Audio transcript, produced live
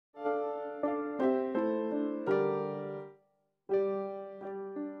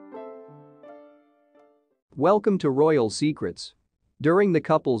Welcome to Royal Secrets. During the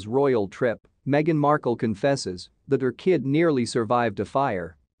couple's royal trip, Meghan Markle confesses that her kid nearly survived a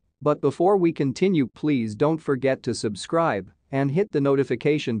fire. But before we continue, please don't forget to subscribe and hit the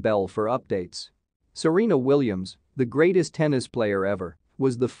notification bell for updates. Serena Williams, the greatest tennis player ever,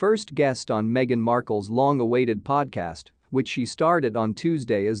 was the first guest on Meghan Markle's long-awaited podcast, which she started on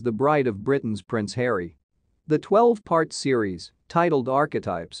Tuesday as the bride of Britain's Prince Harry. The 12-part series, titled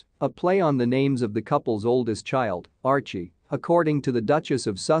Archetypes, a play on the names of the couple's oldest child, Archie, according to the Duchess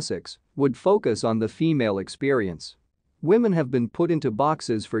of Sussex, would focus on the female experience. Women have been put into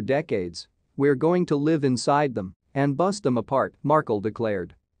boxes for decades. We're going to live inside them and bust them apart, Markle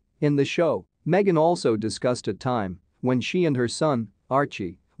declared. In the show, Meghan also discussed a time when she and her son,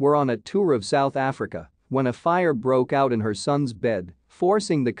 Archie, were on a tour of South Africa when a fire broke out in her son's bed,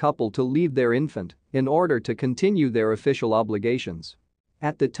 forcing the couple to leave their infant in order to continue their official obligations.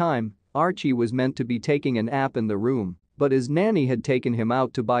 At the time, Archie was meant to be taking a nap in the room, but his nanny had taken him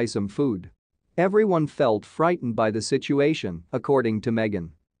out to buy some food. Everyone felt frightened by the situation, according to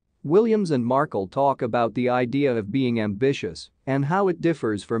Meghan. Williams and Markle talk about the idea of being ambitious and how it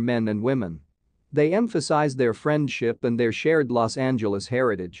differs for men and women. They emphasize their friendship and their shared Los Angeles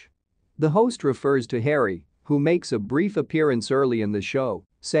heritage. The host refers to Harry, who makes a brief appearance early in the show,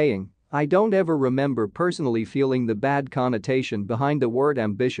 saying, "I don't ever remember personally feeling the bad connotation behind the word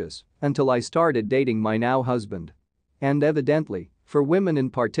ambitious until I started dating my now husband. And evidently, for women in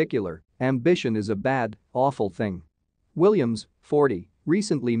particular, ambition is a bad, awful thing." Williams, 40,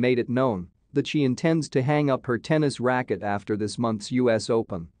 recently made it known that she intends to hang up her tennis racket after this month's US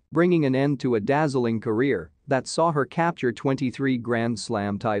Open, bringing an end to a dazzling career that saw her capture 23 Grand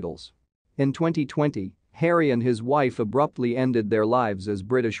Slam titles. In 2020, Harry and his wife abruptly ended their lives as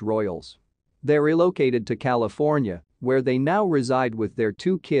British royals. They relocated to California, where they now reside with their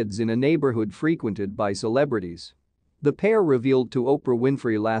 2 kids in a neighborhood frequented by celebrities. The pair revealed to Oprah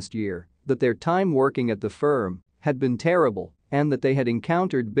Winfrey last year that their time working at the firm had been terrible and that they had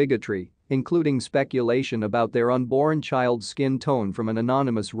encountered bigotry, including speculation about their unborn child's skin tone from an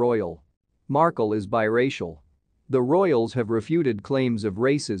anonymous royal. Markle is biracial. The royals have refuted claims of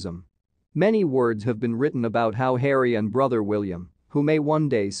racism. Many words have been written about how Harry and brother William, who may one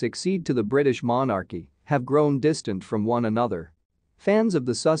day succeed to the British monarchy, have grown distant from one another. Fans of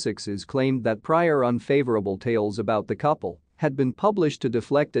the Sussexes claimed that prior unfavorable tales about the couple had been published to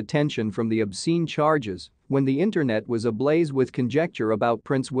deflect attention from the obscene charges when the internet was ablaze with conjecture about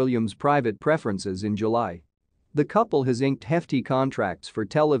Prince William's private preferences in July. The couple has inked hefty contracts for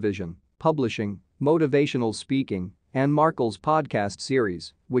television, publishing, motivational speaking, and Markle's podcast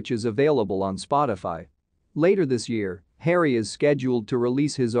series, which is available on Spotify. Later this year, Harry is scheduled to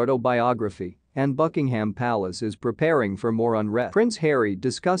release his autobiography, and Buckingham Palace is preparing for more unrest. Prince Harry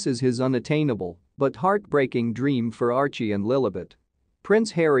discusses his unattainable but heartbreaking dream for Archie and Lilibet.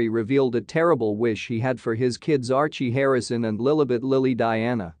 Prince Harry revealed a terrible wish he had for his kids Archie Harrison and Lilibet Lily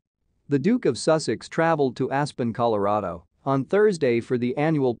Diana. The Duke of Sussex traveled to Aspen, Colorado, on Thursday for the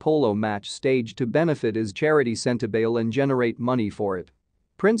annual polo match staged to benefit his charity Centibale and generate money for it.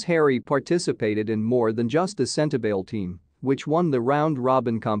 Prince Harry participated in more than just the Centibale team, which won the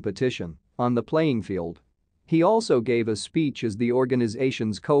round-robin competition, on the playing field. He also gave a speech as the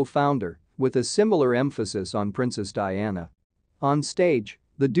organization's co-founder, with a similar emphasis on Princess Diana. On stage,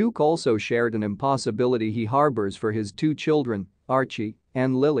 the Duke also shared an impossibility he harbors for his 2 children, Archie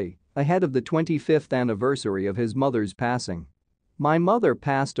and Lily, ahead of the 25th anniversary of his mother's passing. "My mother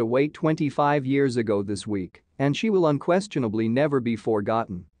passed away 25 years ago this week, and she will unquestionably never be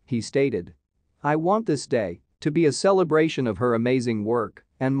forgotten," he stated. "I want this day to be a celebration of her amazing work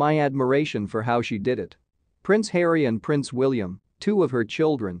and my admiration for how she did it." Prince Harry and Prince William, 2 of her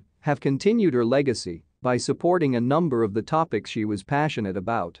children, have continued her legacy by supporting a number of the topics she was passionate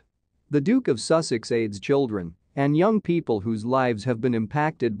about. The Duke of Sussex aids children and young people whose lives have been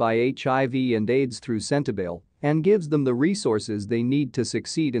impacted by HIV and AIDS through Centibale and gives them the resources they need to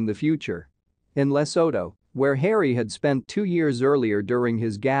succeed in the future. In Lesotho, where Harry had spent 2 years earlier during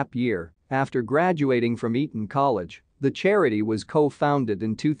his gap year after graduating from Eton College, the charity was co-founded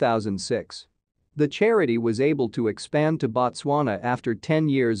in 2006. The charity was able to expand to Botswana after 10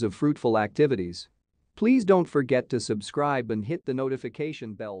 years of fruitful activities. Please don't forget to subscribe and hit the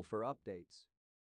notification bell for updates.